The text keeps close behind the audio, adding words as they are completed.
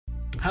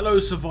Hello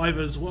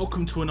survivors,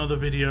 welcome to another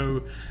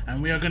video,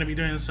 and we are going to be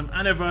doing some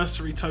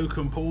anniversary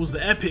token pulls,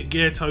 the epic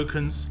gear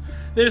tokens.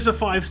 There's a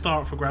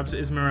 5-star for grabs,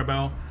 it is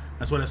Mirabelle,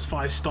 as well as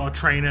 5-star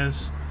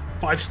trainers,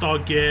 5-star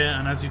gear,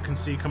 and as you can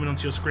see coming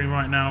onto your screen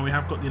right now, we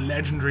have got the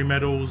legendary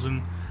medals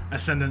and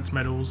ascendance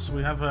medals.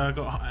 We have got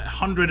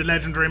 100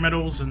 legendary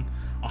medals and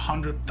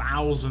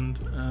 100,000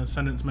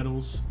 ascendance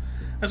medals,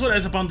 as well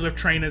as a bundle of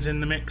trainers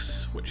in the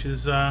mix, which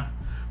is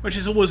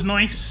always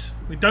nice.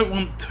 We don't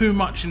want too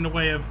much in the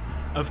way of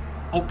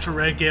ultra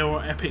rare gear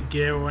or epic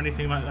gear or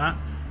anything like that.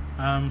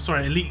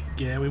 Sorry, elite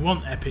gear. We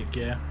want epic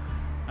gear.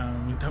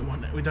 We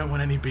don't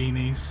want any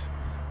beanies.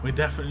 We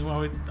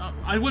definitely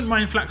I wouldn't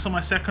mind flax on my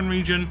second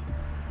region,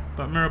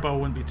 but Mirabelle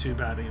wouldn't be too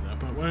bad either.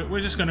 But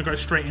we're just going to go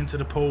straight into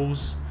the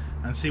pulls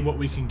and see what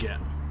we can get.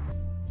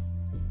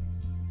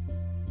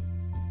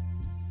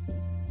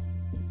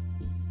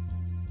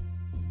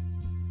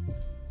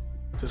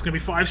 So it's going to be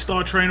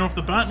 5-star trainer off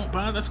the bat. Not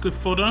bad. That's good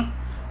fodder.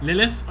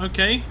 Lilith.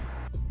 Okay.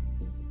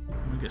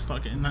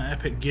 Start getting that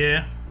epic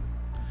gear.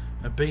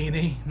 A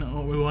beanie, not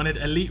what we wanted.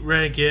 Elite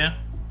rare gear.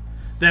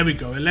 There we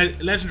go.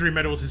 Legendary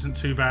medals isn't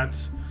too bad,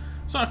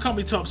 so I can't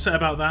be too upset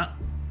about that.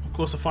 Of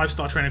course, a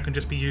 5-star trainer can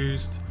just be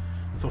used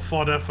for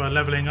fodder, for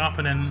leveling up,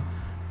 and then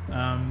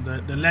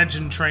the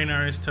legend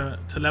trainer is to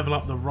level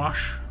up the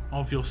rush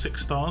of your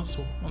 6 stars.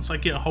 So once I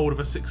get a hold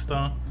of a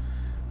 6-star,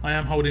 I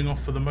am holding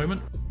off for the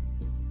moment.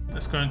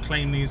 Let's go and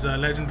claim these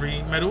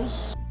legendary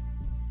medals.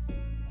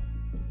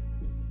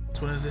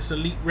 As well as this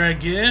elite rare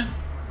gear.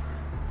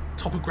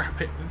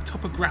 Topographic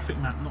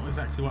map, not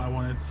exactly what I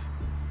wanted.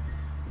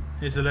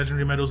 Here's the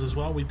legendary medals as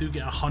well. We do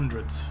get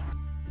 100.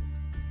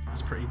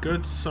 That's pretty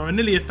good. So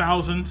nearly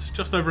 1,000,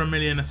 just over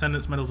 1,000,000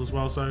 ascendance medals as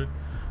well. So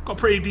got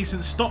pretty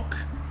decent stock.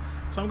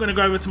 So I'm going to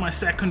go over to my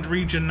second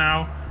region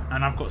now,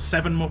 and I've got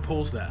 7 more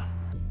pulls there.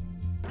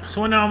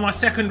 So we're now on my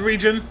second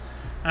region,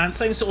 and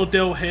same sort of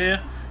deal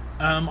here.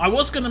 I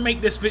was going to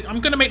make this video.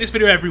 I'm going to make this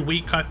video every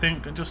week, I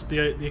think, and just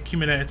the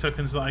accumulator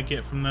tokens that I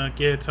get from the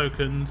gear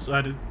tokens,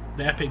 the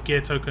epic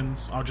gear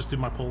tokens. I'll just do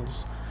my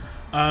pulls.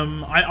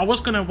 I was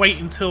going to wait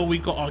until we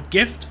got our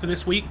gift for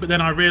this week, but then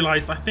I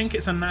realized I think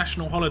it's a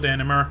national holiday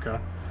in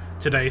America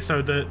today,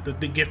 so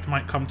the gift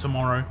might come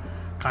tomorrow,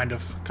 kind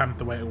of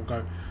the way it will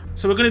go.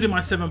 So we're going to do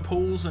my 7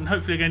 pulls, and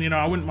hopefully again, you know,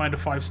 I wouldn't mind a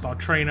 5-star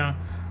trainer.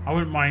 I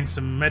wouldn't mind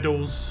some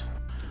medals.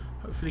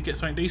 Hopefully get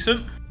something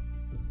decent.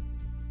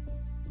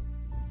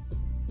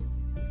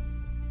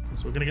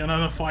 So we're going to get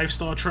another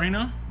 5-star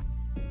trainer.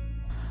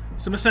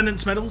 Some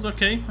ascendance medals,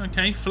 okay.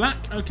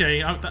 Flak,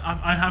 okay.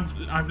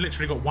 I've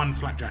literally got 1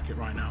 flak jacket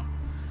right now.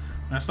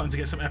 And I'm starting to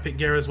get some epic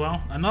gear as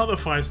well. Another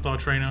 5-star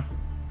trainer.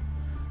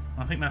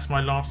 I think that's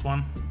my last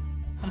one.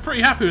 I'm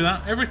pretty happy with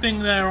that. Everything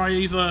there I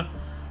either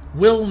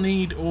will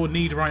need or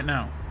need right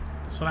now.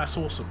 So that's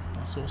awesome.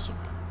 That's awesome.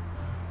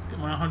 Get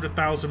my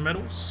 100,000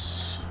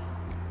 medals.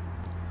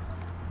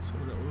 Let's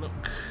have a little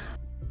look.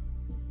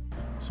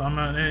 So I'm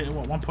at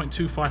what,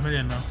 1.25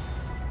 million now.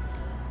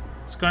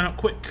 It's going up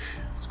quick.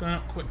 It's going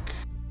up quick.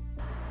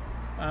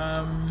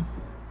 What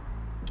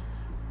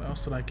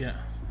else did I get?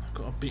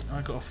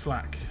 I got a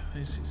flak.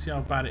 See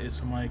how bad it is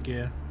for my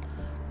gear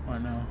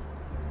right now.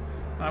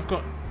 I've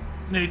got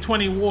nearly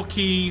 20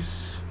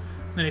 walkies,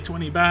 nearly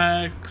 20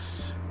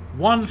 bags,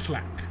 1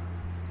 flak,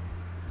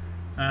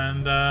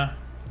 and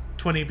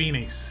 20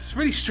 beanies. It's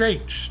really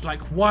strange.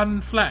 Like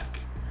 1 flak.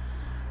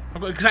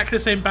 I've got exactly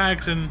the same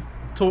bags and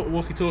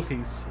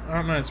walkie-talkies. I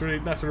don't know.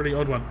 That's a really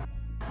odd one.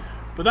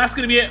 But that's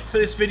going to be it for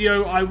this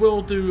video. I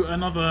will do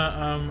another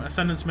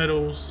ascendance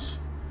medals.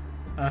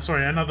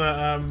 Sorry,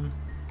 another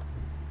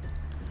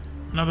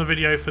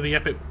video for the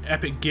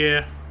epic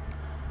gear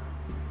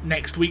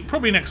next week,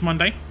 probably next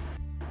Monday.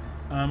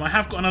 I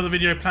have got another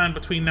video planned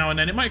between now and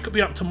then. It might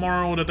be up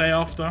tomorrow or the day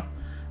after.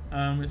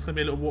 It's going to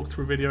be a little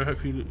walkthrough video.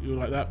 Hopefully you'll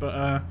like that.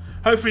 But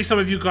hopefully some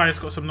of you guys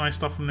got some nice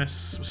stuff from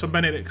this. Some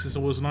Benedicts is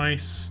always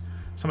nice.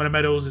 Some of the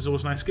medals is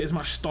always nice. Get as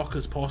much stock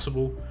as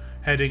possible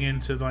heading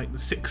into like the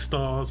 6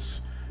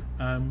 stars.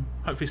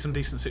 Hopefully some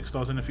decent 6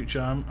 stars in the future.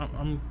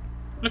 I'm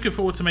looking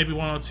forward to maybe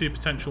 1 or 2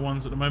 potential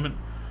ones at the moment.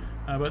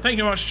 But thank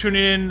you very much for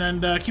tuning in,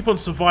 and keep on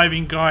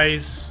surviving,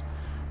 guys.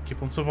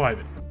 Keep on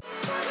surviving.